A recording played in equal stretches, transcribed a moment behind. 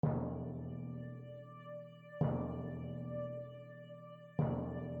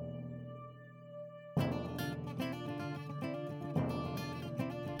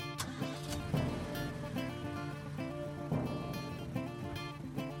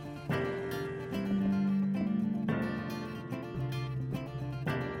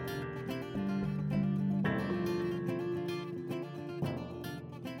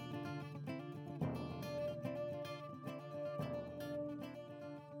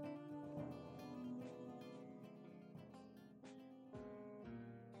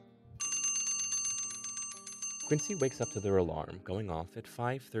Quincy wakes up to their alarm going off at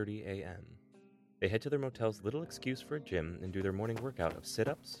 5:30 a.m. They head to their motel's little excuse for a gym and do their morning workout of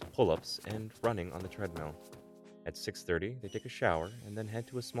sit-ups, pull-ups, and running on the treadmill. At 6:30, they take a shower and then head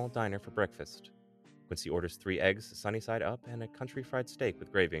to a small diner for breakfast. Quincy orders 3 eggs, sunny side up, and a country fried steak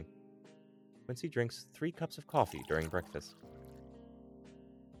with gravy. Quincy drinks 3 cups of coffee during breakfast.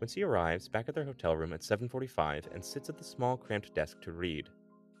 Quincy arrives back at their hotel room at 7:45 and sits at the small cramped desk to read.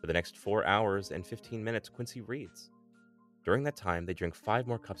 For the next 4 hours and 15 minutes, Quincy reads. During that time, they drink 5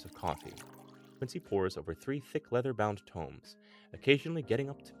 more cups of coffee. Quincy pores over 3 thick leather-bound tomes, occasionally getting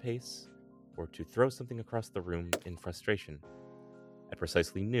up to pace or to throw something across the room in frustration. At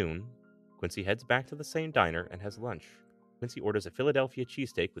precisely noon, Quincy heads back to the same diner and has lunch. Quincy orders a Philadelphia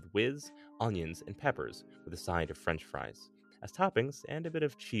cheesesteak with whiz, onions, and peppers with a side of french fries. As toppings and a bit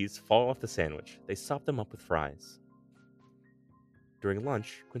of cheese fall off the sandwich, they sop them up with fries. During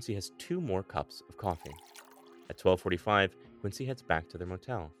lunch, Quincy has 2 more cups of coffee. At 12:45, Quincy heads back to their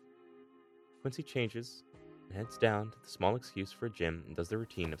motel. Quincy changes and heads down to the small excuse for a gym and does their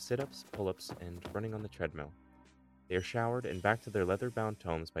routine of sit-ups, pull-ups, and running on the treadmill. They are showered and back to their leather-bound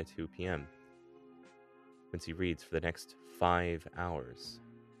tomes by 2 p.m. Quincy reads for the next 5 hours.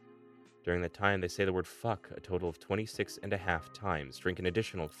 During that time, they say the word fuck a total of 26.5 times, drink an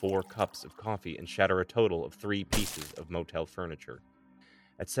additional 4 cups of coffee, and shatter a total of 3 pieces of motel furniture.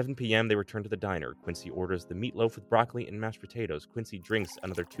 At 7 p.m., they return to the diner. Quincy orders the meatloaf with broccoli and mashed potatoes. Quincy drinks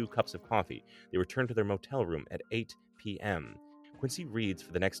another 2 cups of coffee. They return to their motel room at 8 p.m. Quincy reads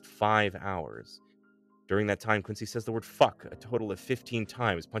for the next 5 hours. During that time, Quincy says the word fuck a total of 15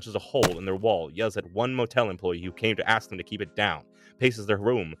 times, punches a hole in their wall, yells at one motel employee who came to ask them to keep it down, paces their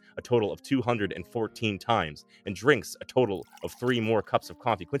room a total of 214 times, and drinks a total of 3 more cups of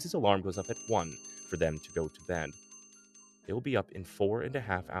coffee. Quincy's alarm goes up at 1 for them to go to bed. They will be up in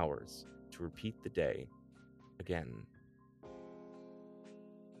 4.5 hours to repeat the day again.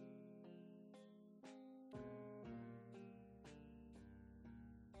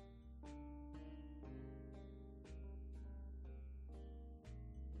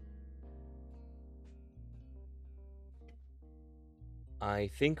 I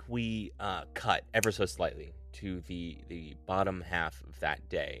think we cut ever so slightly to the bottom half of that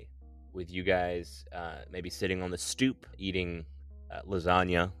day, with you guys maybe sitting on the stoop eating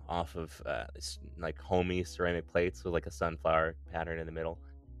lasagna off of like homey ceramic plates with like a sunflower pattern in the middle.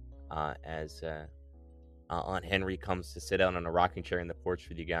 As Aunt Henry comes to sit down on a rocking chair in the porch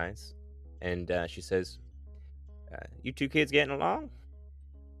with you guys, and she says, "You 2 kids getting along?"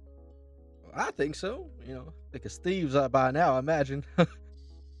 I think so. Thick as thieves by now, I imagine. How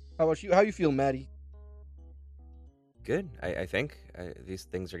about you? How you feel, Maddie? Good. I think these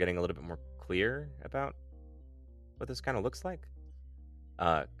things are getting a little bit more clear about what this kind of looks like.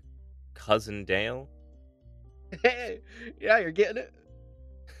 Cousin Dale. Hey, yeah, you're getting it.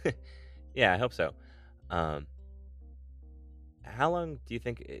 Yeah, I hope so. How long do you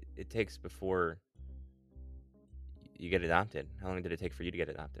think it takes before you get adopted? How long did it take for you to get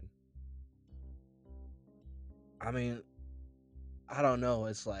adopted? I mean, I don't know.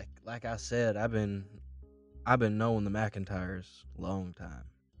 It's like I said, I've been knowing the McIntyres a long time.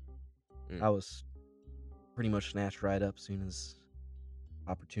 I was pretty much snatched right up as soon as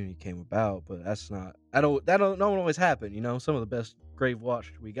opportunity came about, but that don't always happen. Some of the best grave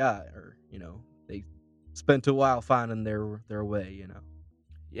watch we got are, they spent a while finding their way.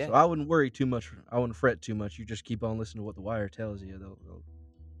 Yeah. So I wouldn't worry too much. I wouldn't fret too much. You just keep on listening to what the wire tells you.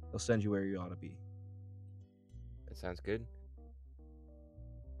 They'll send you where you ought to be. That sounds good.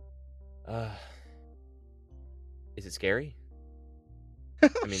 Is it scary?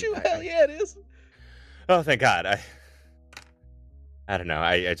 I mean, hell yeah, it is. Oh, thank God. I don't know.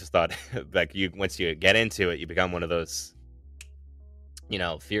 I just thought, like, once you get into it, you become one of those,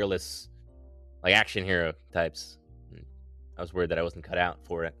 fearless, like, action hero types. I was worried that I wasn't cut out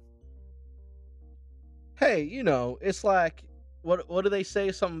for it. Hey, it's like, what do they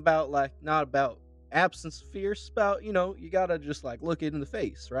say? Something about, like, not about absence of fear, it's about, you gotta just, like, look it in the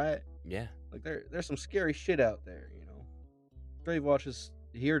face, right? Yeah. Like, there's some scary shit out there, Grave Watch is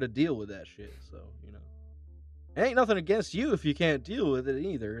here to deal with that shit, so, it ain't nothing against you if you can't deal with it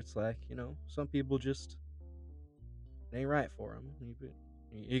either. It's like, some people just, it ain't right for them.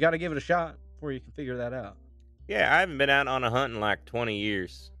 You gotta give it a shot before you can figure that out. Yeah, I haven't been out on a hunt in like 20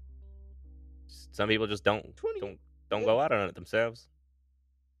 years. Some people just don't go out on it themselves.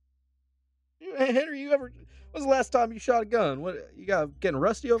 Hey, Henry, when's the last time you shot a gun? What, you got getting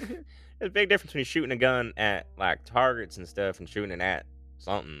rusty over here? There's a big difference between shooting a gun at like targets and stuff and shooting it at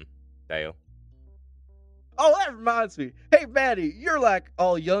something, Dale. Oh, that reminds me. Hey, Maddie, you're like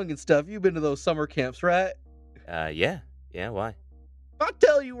all young and stuff. You've been to those summer camps, right? Yeah. Yeah, why? If I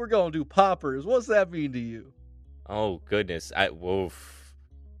tell you we're gonna do poppers, what's that mean to you? Oh, goodness. Woof.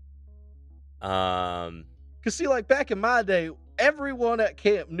 Cause see, like back in my day, everyone at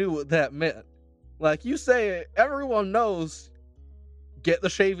camp knew what that meant. Like you say it, everyone knows. Get the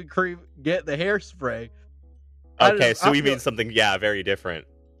shaving cream, get the hairspray. Okay, so I we feel, mean something, very different.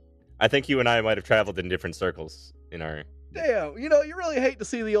 I think you and I might have traveled in different circles in our... damn, you really hate to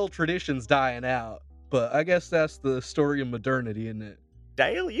see the old traditions dying out, but I guess that's the story of modernity, isn't it?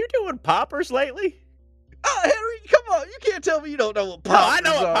 Dale, you doing poppers lately? Oh, Henry, come on, you can't tell me you don't know what No, poppers I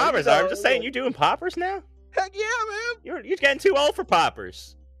know what poppers are. I'm just saying, you you doing poppers now? heck yeah, man. You're getting too old for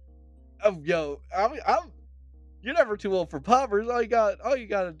poppers. Yo, you're never too old for poppers. All you got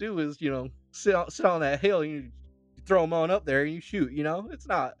to do is sit on that hill and you throw them on up there and you shoot.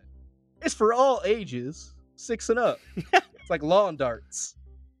 It's for all ages, 6 and up. It's like lawn darts.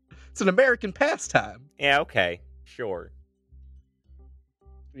 It's an American pastime. Yeah, okay, sure.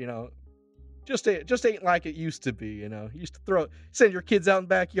 Just ain't like it used to be. You used to send your kids out in the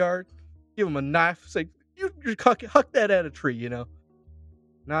backyard, give them a knife, say you huck that at a tree.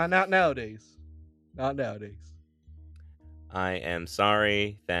 Not nowadays. Not nowadays. I am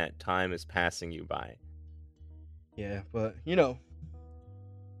sorry that time is passing you by. Yeah, but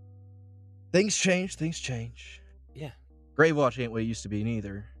things change. Yeah. Grave Watch ain't what it used to be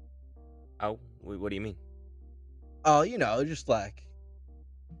neither. Oh, what do you mean? Oh, just like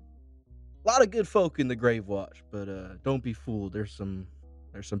a lot of good folk in the Grave Watch, but don't be fooled. There's some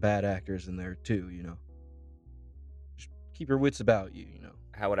bad actors in there too. Just keep your wits about you.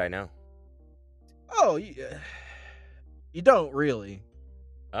 How would I know? Oh, you don't really.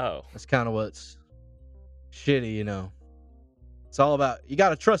 Oh. That's kind of what's shitty. It's all about, you got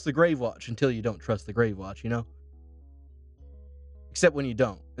to trust the Grave Watch until you don't trust the Grave Watch. Except when you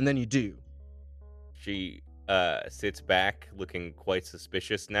don't, and then you do. She sits back looking quite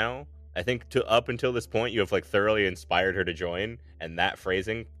suspicious now. I think up until this point, you have thoroughly inspired her to join, and that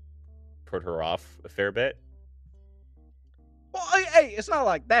phrasing put her off a fair bit. Well, hey, it's not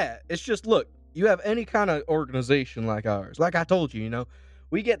like that. It's just, look, you have any kind of organization like ours. Like I told you,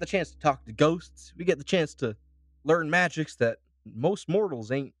 we get the chance to talk to ghosts. We get the chance to learn magics that most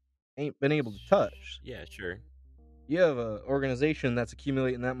mortals ain't been able to touch. Yeah, sure. You have an organization that's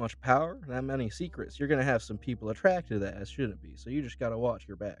accumulating that much power, that many secrets. You're gonna have some people attracted to that, as shouldn't be. So you just gotta watch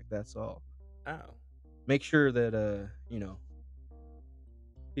your back. That's all. Oh. Make sure that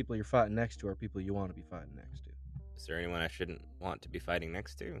people you're fighting next to are people you want to be fighting next to. Is there anyone I shouldn't want to be fighting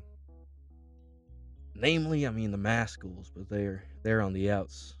next to? Namely, the Mascals, but they're on the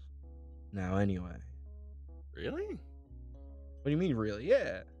outs now anyway. Really? What do you mean, really?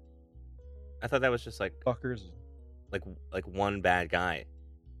 Yeah. I thought that was just fuckers. Like one bad guy.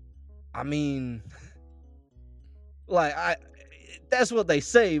 That's what they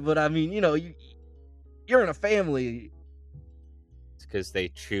say, but you're in a family. It's because they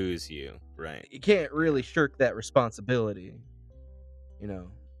choose you, right? You can't really shirk that responsibility.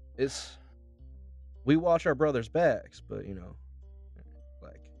 We watch our brothers' backs, but you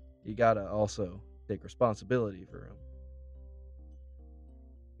gotta also take responsibility for them.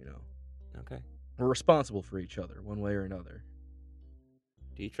 Okay. We're responsible for each other, one way or another.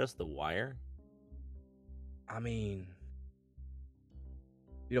 Do you trust the Wire? You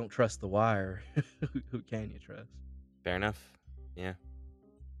don't trust the Wire. Who can you trust? Fair enough. Yeah.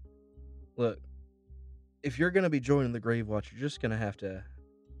 Look, if you're gonna be joining the Grave Watch, you're just gonna have to,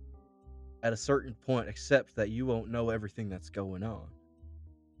 at a certain point, accept that you won't know everything that's going on.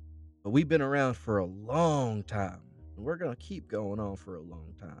 But we've been around for a long time, and we're gonna keep going on for a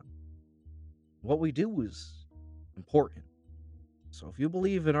long time. What we do is important. So if you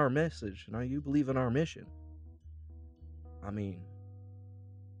believe in our message and you believe in our mission,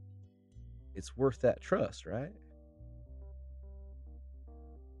 it's worth that trust, right?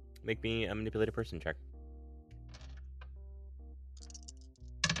 Make me a manipulated person check.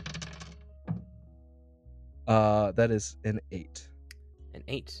 That is an 8. An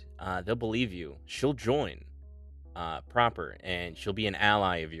 8. They'll believe you. She'll join. Proper, and she'll be an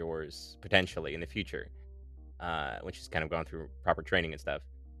ally of yours potentially in the future when she's kind of gone through proper training and stuff.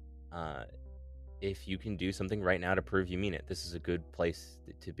 If you can do something right now to prove you mean it, this is a good place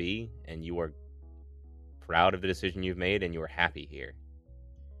to be, and you are proud of the decision you've made, and you are happy here.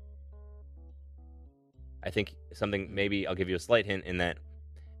 I think maybe I'll give you a slight hint in that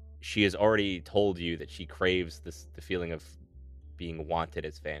she has already told you that she craves the feeling of being wanted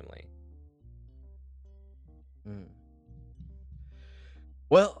as family.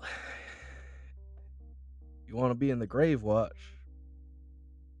 Well, you want to be in the Grave Watch,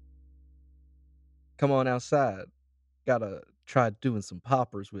 come on outside. Gotta try doing some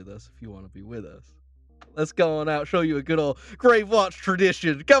poppers with us if you want to be with us. Let's go on out, show you a good old Grave Watch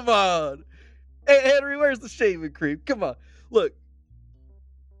tradition. Come on. Hey, Henry, where's the shaving cream? Come on. Look,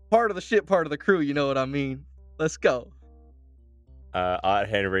 part of the ship, part of the crew, you know what I mean? Let's go. Aunt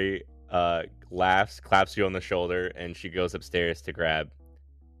Henry laughs, claps you on the shoulder, and she goes upstairs to grab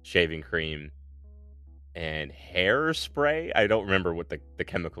shaving cream and hairspray. I don't remember what the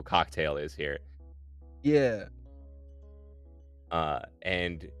chemical cocktail is here. Yeah.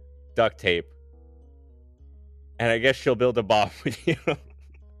 And duct tape. And I guess she'll build a bomb with you.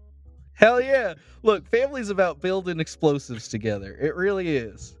 Hell yeah. Look, family's about building explosives together. It really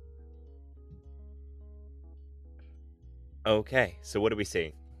is. Okay, so what do we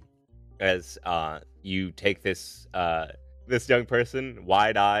see? As you take this this young person,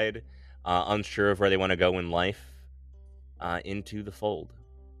 wide-eyed, unsure of where they want to go in life, into the fold.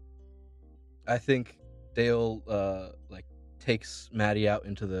 I think Dale takes Maddie out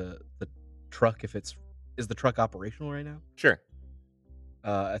into the truck. Is the truck operational right now? Sure.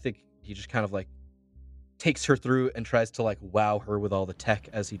 I think he just kind of takes her through and tries to wow her with all the tech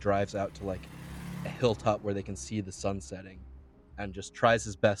as he drives out to a hilltop where they can see the sun setting, and just tries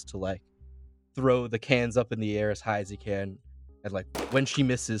his best to throw the cans up in the air as high as he can, and when she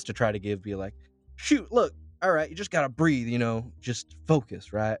misses to try to be shoot, look, all right, you just gotta breathe, just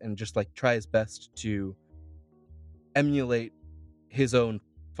focus, right? And just try his best to emulate his own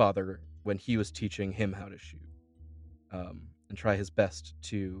father when he was teaching him how to shoot, and try his best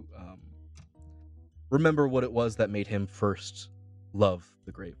to remember what it was that made him first love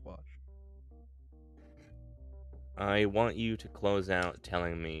the Grave Watch. I want you to close out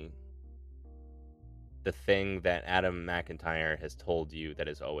telling me the thing that Adam McIntyre has told you that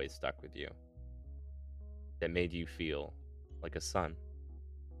has always stuck with you, that made you feel like a son.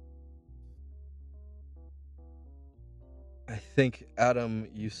 I think Adam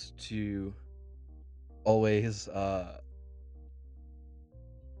used to always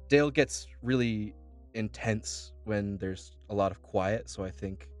Dale gets really intense when there's a lot of quiet, so I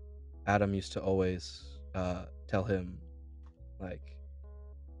think Adam used to always tell him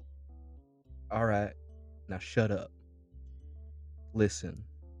all right, now shut up, listen,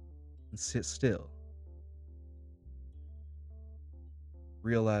 and sit still.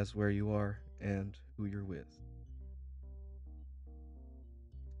 Realize where you are and who you're with.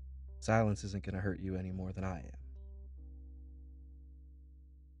 Silence isn't going to hurt you any more than I am.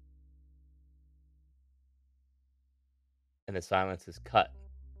 And the silence is cut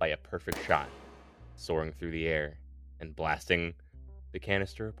by a perfect shot, soaring through the air and blasting the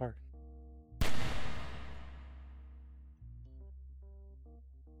canister apart.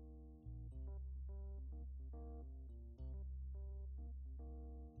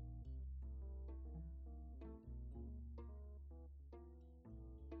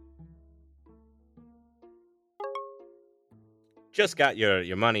 Just got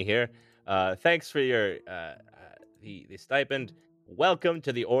your money here. Thanks for your the stipend. Welcome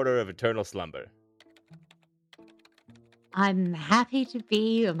to the Order of Eternal Slumber. I'm happy to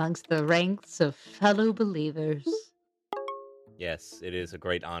be amongst the ranks of fellow believers. Yes, it is a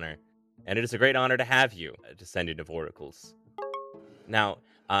great honor. And it is a great honor to have you, Descendant of Oracles. Now,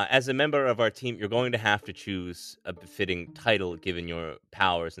 as a member of our team, you're going to have to choose a befitting title given your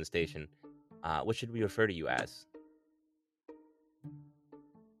powers and station. What should we refer to you as?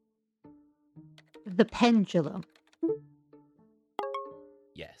 The Pendulum.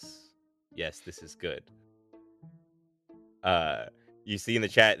 Yes, this is good. You see in the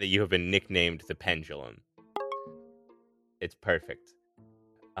chat that you have been nicknamed the Pendulum. It's perfect.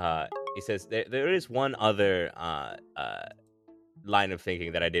 He says there is one other line of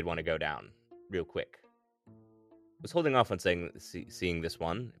thinking that I did want to go down real quick. I was holding off on seeing this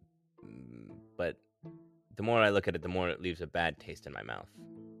one, but the more I look at it, the more it leaves a bad taste in my mouth.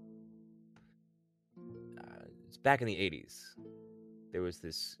 It's back in the 80s. There was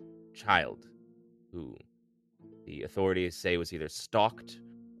this child who the authorities say was either stalked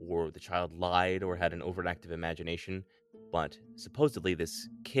or the child lied or had an overactive imagination. But supposedly this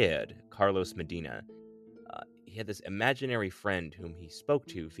kid, Carlos Medina, he had this imaginary friend whom he spoke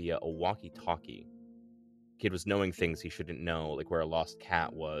to via a walkie-talkie. Kid was knowing things he shouldn't know, like where a lost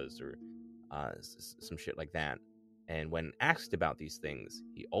cat was or some shit like that. And when asked about these things,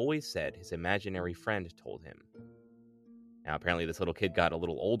 he always said his imaginary friend told him. Now, apparently this little kid got a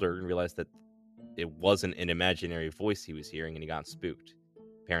little older and realized that it wasn't an imaginary voice he was hearing, and he got spooked.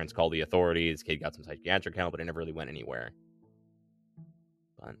 Parents called the authorities, kid got some psychiatric help, but it never really went anywhere.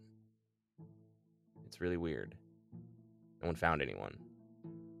 But it's really weird. No one found anyone.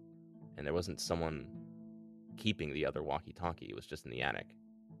 and there wasn't someone keeping the other walkie-talkie. It was just in the attic.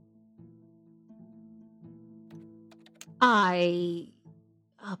 I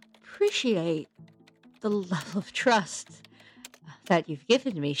appreciate the level of trust that you've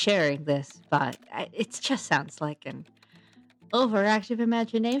given me sharing this, but it just sounds like an overactive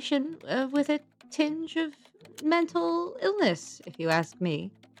imagination with a tinge of mental illness, if you ask me.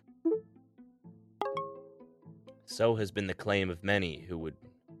 So has been the claim of many who would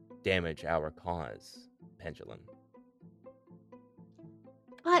damage our cause, Pendulum.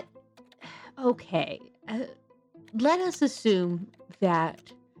 But, okay, let us assume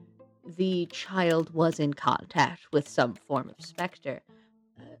that the child was in contact with some form of specter.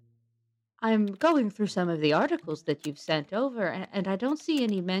 I'm going through some of the articles that you've sent over, and I don't see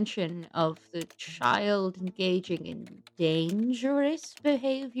any mention of the child engaging in dangerous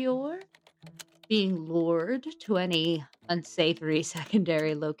behavior, being lured to any unsavory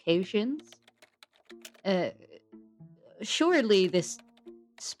secondary locations. Surely this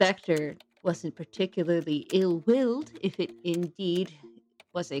specter wasn't particularly ill-willed, if it indeed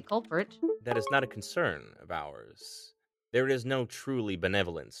was a culprit. That is not a concern of ours. There is no truly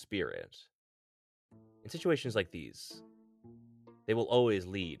benevolent spirit. In situations like these, they will always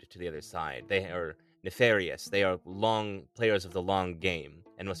lead to the other side. They are nefarious. They are long players of the long game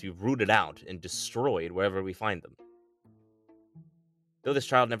and must be rooted out and destroyed wherever we find them. Though this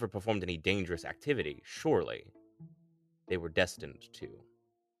child never performed any dangerous activity, surely they were destined to,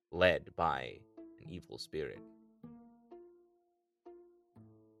 led by an evil spirit.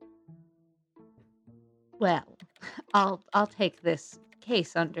 Well, I'll take this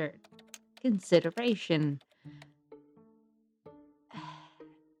case under consideration.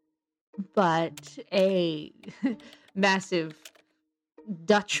 But a massive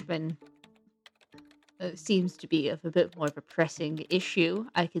Dutchman seems to be of a bit more of a pressing issue.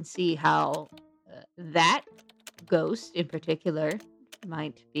 I can see how that ghost in particular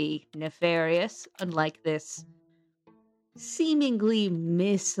might be nefarious, unlike this seemingly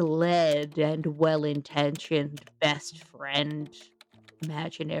misled and well-intentioned best friend,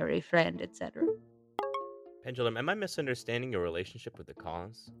 imaginary friend, etc. Pendulum, am I misunderstanding your relationship with the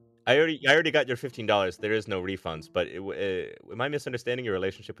cause? I already got your $15. There is no refunds, but am I misunderstanding your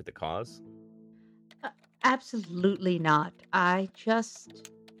relationship with the cause? Absolutely not. I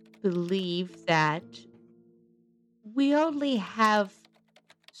just believe that we only have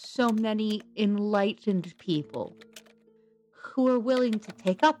so many enlightened people who are willing to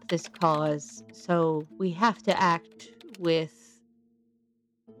take up this cause, so we have to act with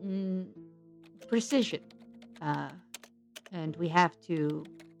precision. And we have to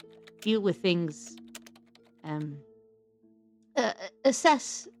deal with things,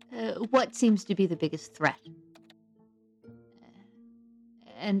 assess what seems to be the biggest threat.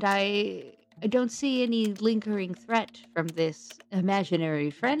 And I don't see any lingering threat from this imaginary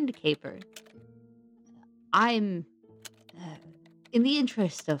friend caper. I'm in the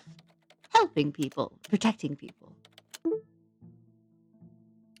interest of helping people, protecting people.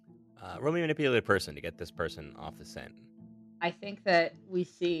 Roll me manipulate a person to get this person off the scent. I think that we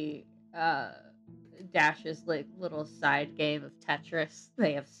see Dash's little side game of Tetris.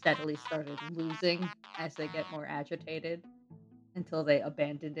 They have steadily started losing as they get more agitated until they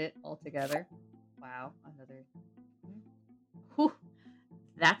abandoned it altogether. Wow, another. Whew,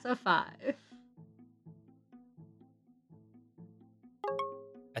 that's a 5.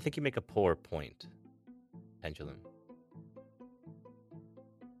 I think you make a poor point, Pendulum.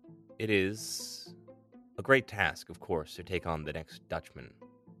 It is a great task, of course, to take on the next Dutchman,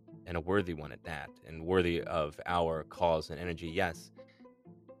 and a worthy one at that, and worthy of our cause and energy, yes.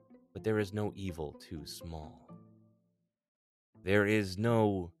 But there is no evil too small. There is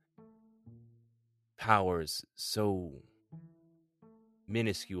no powers so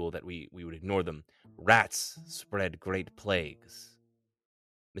minuscule that we would ignore them. Rats spread great plagues.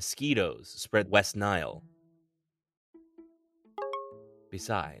 Mosquitoes spread West Nile.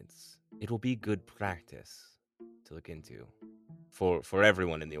 Besides, it will be good practice to look into for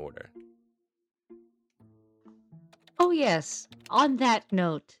everyone in the order. Oh yes, on that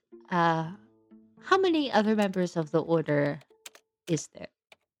note, how many other members of the order is there?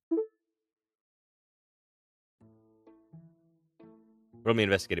 Roll me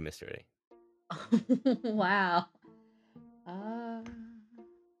investigate a mystery. Wow.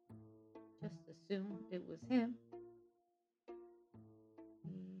 Just assume it was him.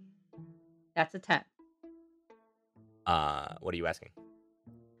 That's a 10. What are you asking?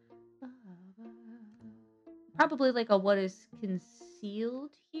 Probably like a what is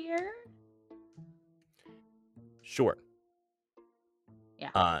concealed here? Sure.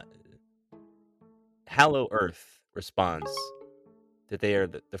 Yeah. Hallow Earth responds that they are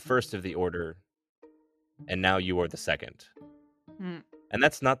the first of the order, and now you are the second. And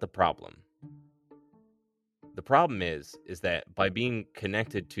that's not the problem. The problem is that by being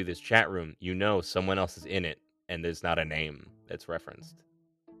connected to this chat room, you know someone else is in it, and there's not a name that's referenced.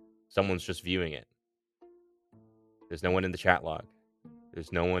 Someone's just viewing it. There's no one in the chat log.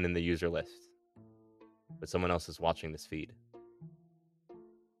 There's no one in the user list. But someone else is watching this feed.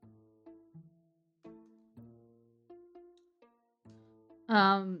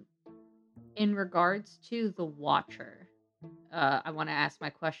 In regards to the Watcher, I want to ask my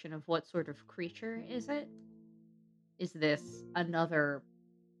question of what sort of creature is it? Is this another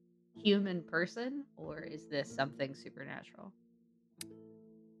human person, or is this something supernatural?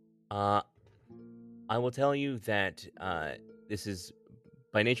 I will tell you that this is,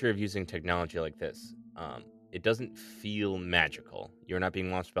 by nature of using technology like this, it doesn't feel magical. You're not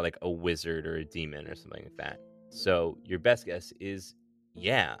being watched by like a wizard or a demon or something like that. So your best guess is,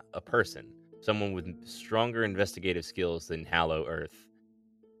 yeah, a person. Someone with stronger investigative skills than Hallow Earth,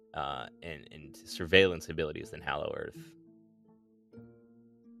 and surveillance abilities than Hallow Earth.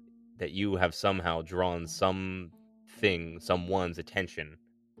 That you have somehow drawn someone's attention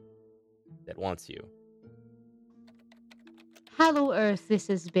that wants you. Hallow Earth, this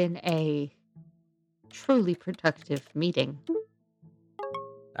has been a truly productive meeting.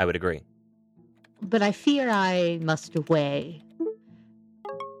 I would agree. But I fear I must away.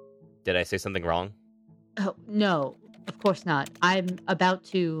 Did I say something wrong? Oh, no, of course not. I'm about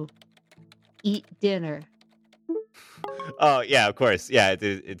to eat dinner. Oh, yeah, of course. Yeah,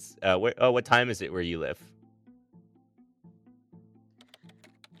 it's what time is it where you live?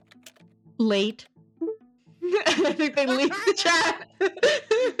 Late. I think they leave the chat.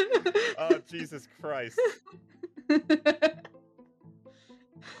 Oh, Jesus Christ.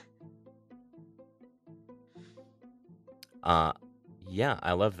 Yeah,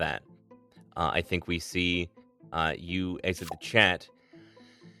 I love that. I think we see you exit the chat.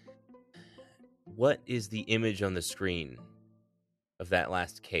 What is the image on the screen of that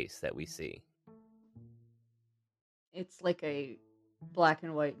last case that we see? It's like a black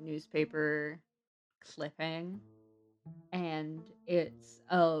and white newspaper clipping, and it's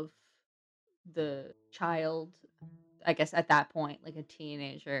of the child, I guess at that point, like a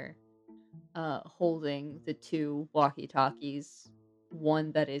teenager, holding the two walkie-talkies,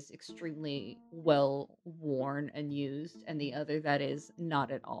 one that is extremely well worn and used, and the other that is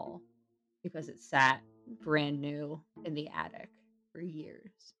not at all, because it sat brand new in the attic for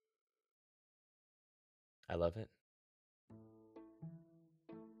years. I love it.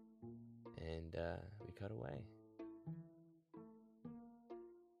 And we cut away.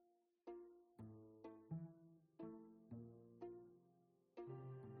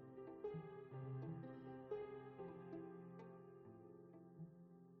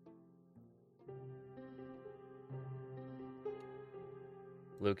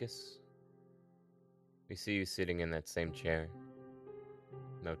 Lucas, we see you sitting in that same chair.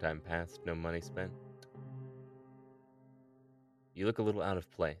 No time passed, no money spent. You look a little out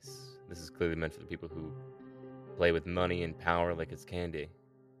of place. This is clearly meant for the people who play with money and power like it's candy.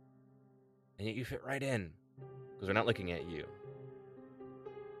 And yet you fit right in, because we're not looking at you.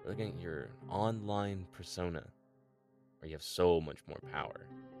 We're looking at your online persona, where you have so much more power.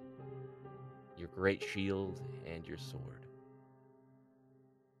 Your great shield and your sword.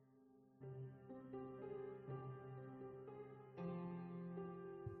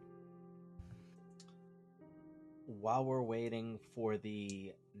 While we're waiting for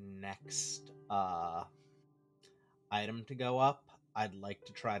the next item to go up, I'd like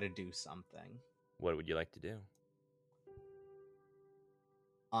to try to do something. What would you like to do?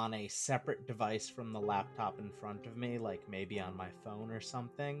 On a separate device from the laptop in front of me, like maybe on my phone or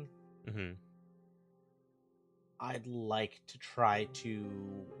something, I'd like to try to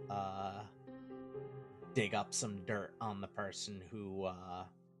dig up some dirt on the person who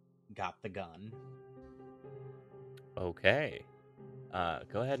got the gun. Okay.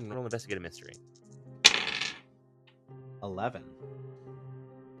 Go ahead and roll investigate a mystery. 11.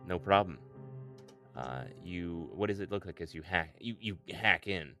 No problem. What does it look like as you hack? You hack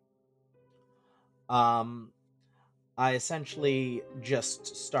in. I essentially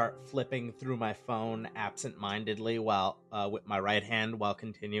just start flipping through my phone absent-mindedly while with my right hand, while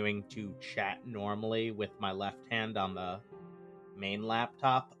continuing to chat normally with my left hand on the main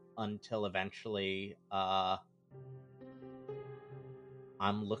laptop, until eventually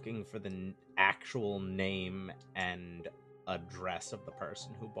I'm looking for the actual name and address of the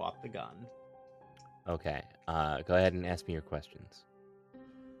person who bought the gun. Okay. Go ahead and ask me your questions.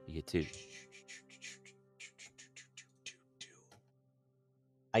 You get 2.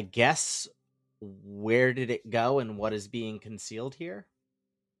 I guess, where did it go and what is being concealed here?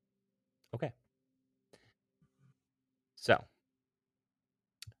 Okay. So,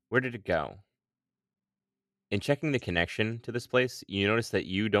 where did it go? In checking the connection to this place, you notice that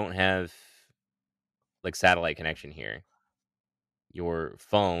you don't have like satellite connection here. Your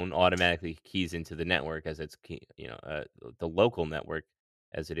phone automatically keys into the network as it's the local network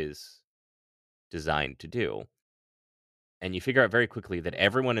as it is designed to do. And you figure out very quickly that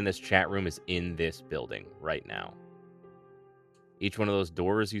everyone in this chat room is in this building right now. Each one of those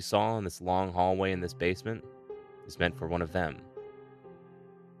doors you saw in this long hallway in this basement is meant for one of them.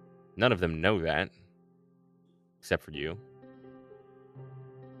 None of them know that, except for you.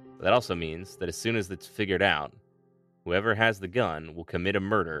 But that also means that as soon as it's figured out, whoever has the gun will commit a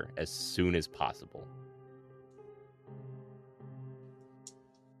murder as soon as possible.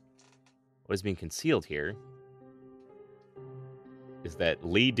 What is being concealed here is that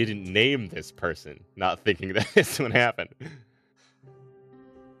Lee didn't name this person, not thinking that this would happen.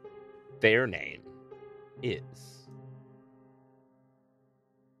 Their name is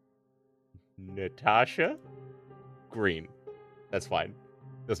Natasha Green. That's fine.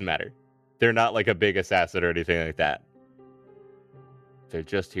 Doesn't matter. They're not like a big assassin or anything like that. They're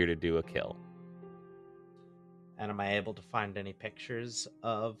just here to do a kill. And am I able to find any pictures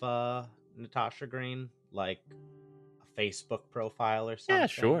of Natasha Green? Like a Facebook profile or something? Yeah,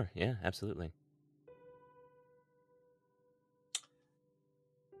 sure. Yeah, absolutely.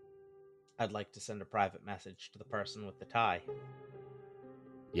 I'd like to send a private message to the person with the tie.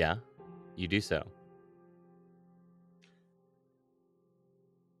 Yeah, you do so.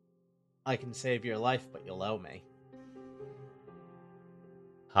 I can save your life, but you'll owe me.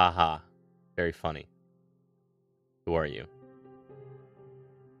 Ha ha. Very funny. Who are you?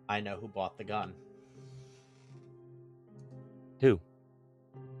 I know who bought the gun. Who?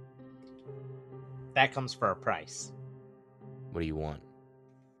 That comes for a price. What do you want?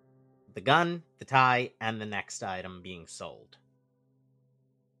 The gun, the tie, and the next item being sold.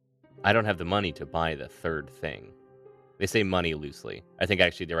 I don't have the money to buy the third thing. They say money loosely. I think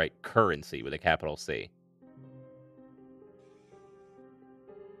actually they write currency with a capital C.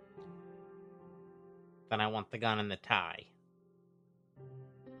 Then I want the gun and the tie.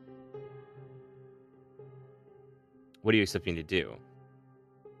 What are you expecting to do?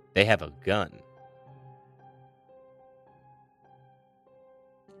 They have a gun.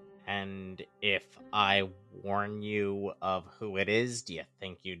 And if I warn you of who it is, do you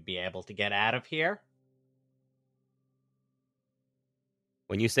think you'd be able to get out of here?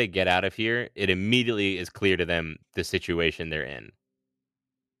 When you say get out of here, it immediately is clear to them the situation they're in.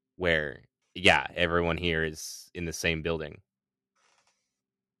 Where, yeah, everyone here is in the same building.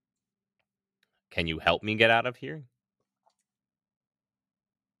 Can you help me get out of here?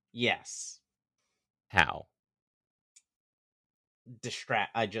 Yes. How?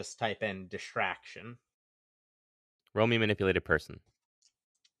 I just type in distraction. Roll me manipulated person.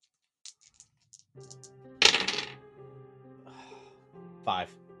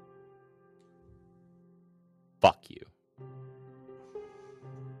 5. Fuck you.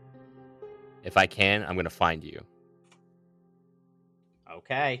 If I can, I'm going to find you.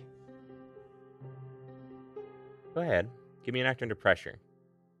 Okay. Go ahead. Give me an act under pressure.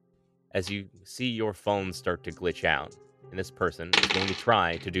 As you see your phone start to glitch out, and this person is going to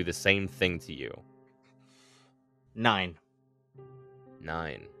try to do the same thing to you. 9.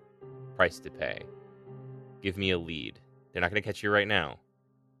 9. Price to pay. Give me a lead. They're not going to catch you right now.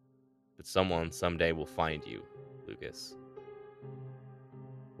 But someone someday will find you, Lucas.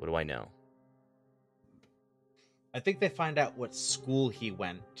 What do I know? I think they find out what school he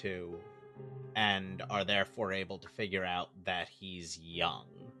went to and are therefore able to figure out that he's young.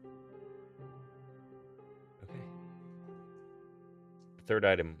 Okay. The third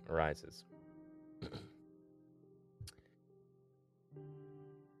item arises.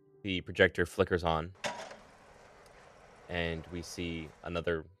 The projector flickers on, and we see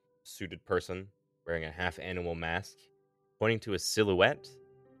another suited person wearing a half-animal mask, pointing to a silhouette,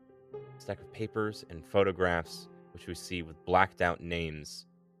 a stack of papers and photographs, which we see with blacked-out names,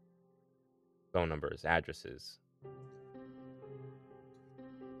 phone numbers, addresses.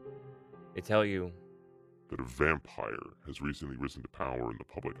 They tell you that a vampire has recently risen to power in the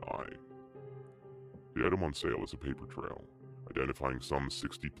public eye. The item on sale is a paper trail, identifying some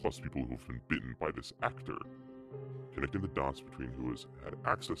 60-plus people who have been bitten by this actor. Connecting the dots between who has had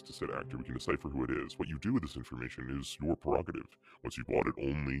access to said actor, we can decipher who it is. What you do with this information is your prerogative. Once you bought it,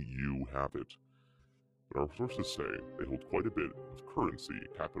 only you have it. But our sources say they hold quite a bit of currency,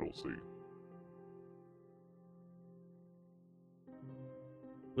 capital C.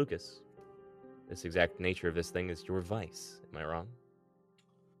 Lucas, this exact nature of this thing is your vice. Am I wrong?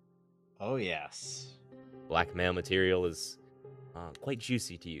 Oh, yes. Blackmail material is quite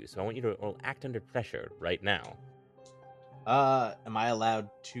juicy to you, so I want you to act under pressure right now. Am I allowed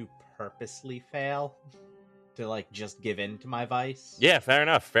to purposely fail? To, like, just give in to my vice? Yeah, fair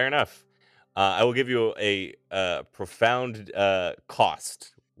enough, fair enough. I will give you a profound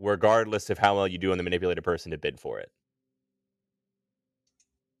cost, regardless of how well you do on the manipulated person to bid for it.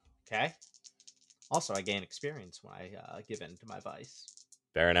 Okay. Also, I gain experience when I give in to my vice.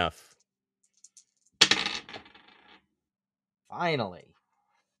 Fair enough. Finally.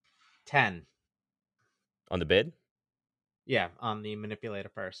 10. On the bid? Yeah, on the manipulator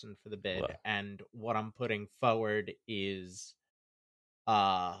person for the bid. Whoa. And what I'm putting forward is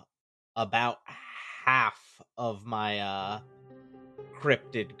about half of my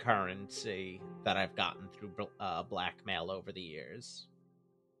cryptid currency that I've gotten through blackmail over the years.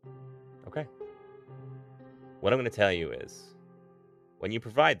 Okay. What I'm going to tell you is, when you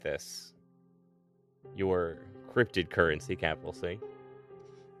provide this, your cryptid currency, capital C,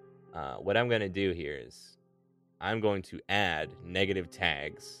 what I'm going to do here is, I'm going to add negative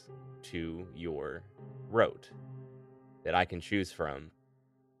tags to your rote that I can choose from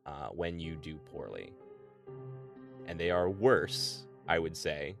when you do poorly. And they are worse, I would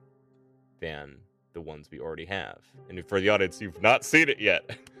say, than the ones we already have. And for the audience, you've not seen it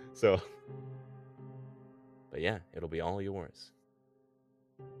yet. So, but yeah, it'll be all yours.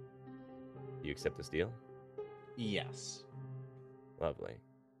 Do you accept this deal? Yes. Lovely.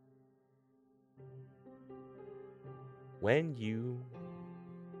 When you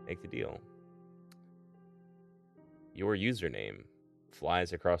make the deal, your username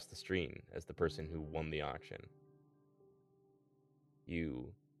flies across the screen as the person who won the auction.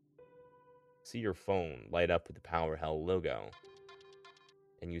 You see your phone light up with the Power Hell logo,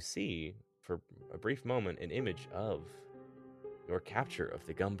 and you see, for a brief moment, an image of your capture of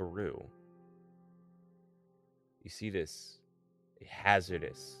the Gumbaroo. You see this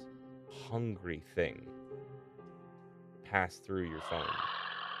hazardous, hungry thing pass through your phone,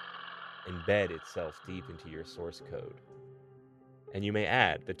 embed itself deep into your source code. And you may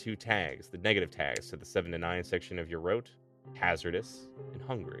add the two tags, the negative tags, to the 7 to 9 section of your rote, hazardous and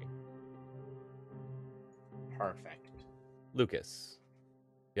hungry. Perfect. Lucas,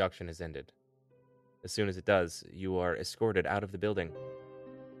 the auction has ended. As soon as it does, you are escorted out of the building.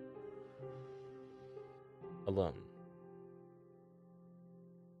 Alone.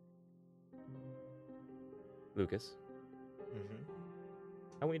 Lucas,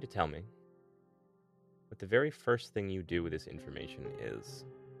 I want you to tell me what the very first thing you do with this information is.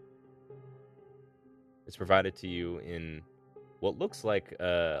 It's provided to you in what looks like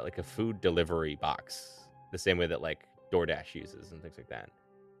a food delivery box, the same way that like DoorDash uses and things like that.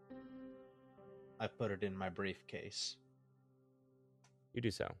 I put it in my briefcase. You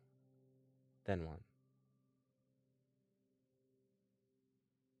do so. Then what?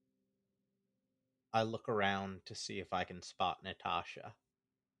 I look around to see if I can spot Natasha.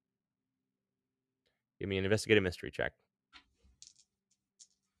 Give me an investigative mystery check.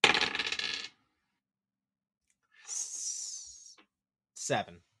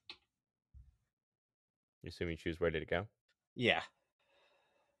 7. You assume you choose where did it go? Yeah.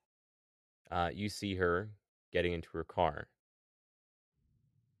 You see her getting into her car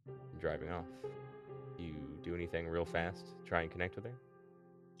and driving off. You do anything real fast to try and connect with her?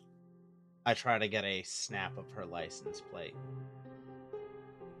 I try to get a snap of her license plate.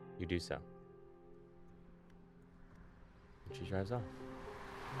 You do so. And she drives off.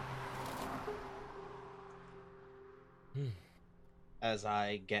 As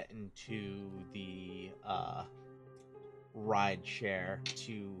I get into the ride share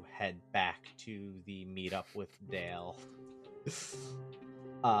to head back to the meetup with Dale,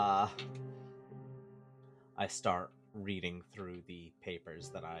 I start reading through the papers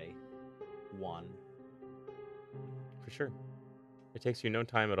that I won. For sure. It takes you no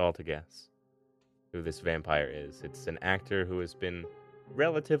time at all to guess who this vampire is. It's an actor who has been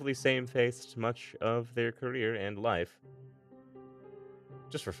relatively same-faced much of their career and life.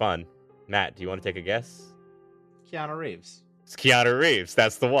 Just for fun. Matt, do you want to take a guess? Keanu Reeves. It's Keanu Reeves.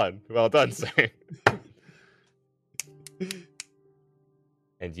 That's the one. Well done, sir.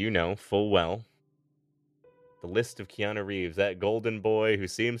 And you know full well the list of Keanu Reeves, that golden boy who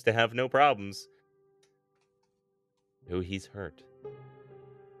seems to have no problems, who he's hurt,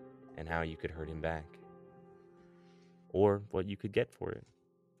 and how you could hurt him back. Or what you could get for it.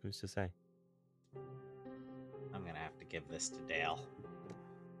 Who's to say? I'm gonna have to give this to Dale.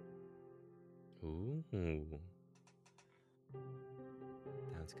 Ooh.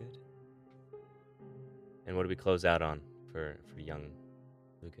 Sounds good. And what do we close out on for young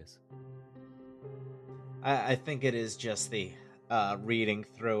Lucas? I think it is just the reading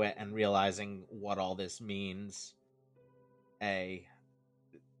through it and realizing what all this means. A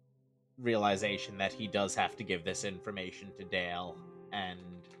realization that he does have to give this information to Dale and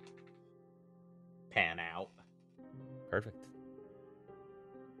pan out. Perfect.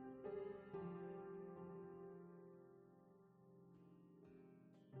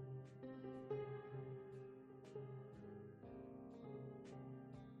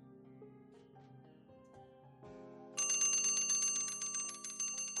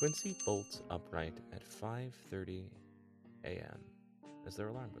 Quincy bolts upright at 5:30 a.m. as their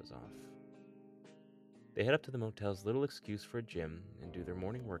alarm goes off. They head up to the motel's little excuse for a gym and do their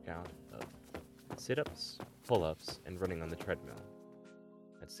morning workout of sit-ups, pull-ups, and running on the treadmill.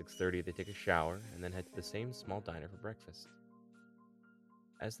 At 6:30, they take a shower and then head to the same small diner for breakfast.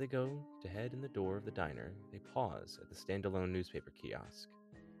 As they go to head in the door of the diner, they pause at the standalone newspaper kiosk.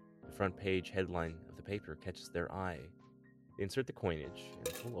 The front page headline of the paper catches their eye. They insert the coinage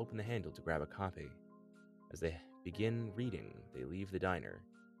and pull open the handle to grab a copy. As they begin reading, they leave the diner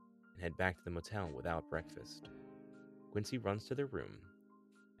and head back to the motel without breakfast. Quincy runs to their room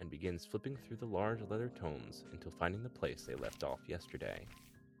and begins flipping through the large leather tomes until finding the place they left off yesterday.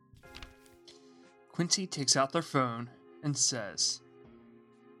 Quincy takes out their phone and says,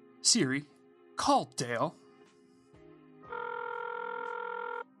 "Siri, call Dale."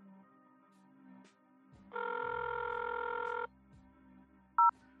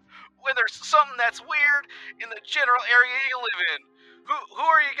 When there's something that's weird in the general area you live in, who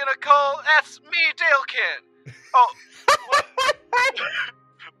are you gonna call? That's me, Dale Kent. Oh,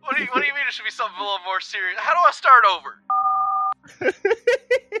 what do you mean it should be something a little more serious? How do I start over?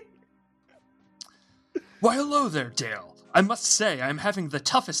 Why, hello there, Dale. I must say I'm having the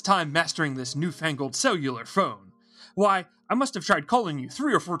toughest time mastering this newfangled cellular phone. Why, I must have tried calling you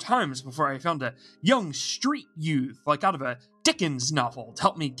 3 or 4 times before I found a young street youth, like out of a Dickens novel, to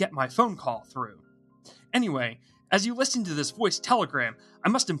help me get my phone call through. Anyway, as you listen to this voice telegram, I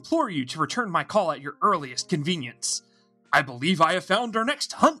must implore you to return my call at your earliest convenience. I believe I have found our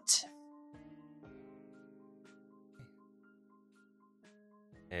next hunt.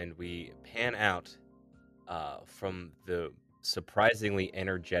 And we pan out from the surprisingly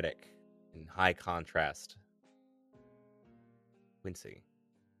energetic and high contrast Quincy.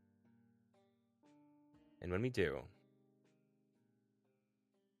 And when we do,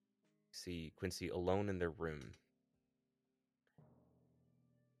 see Quincy alone in their room.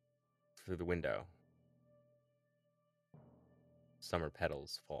 Through the window, summer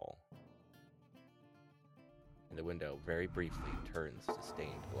petals fall, and the window very briefly turns to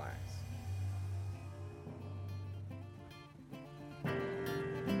stained glass.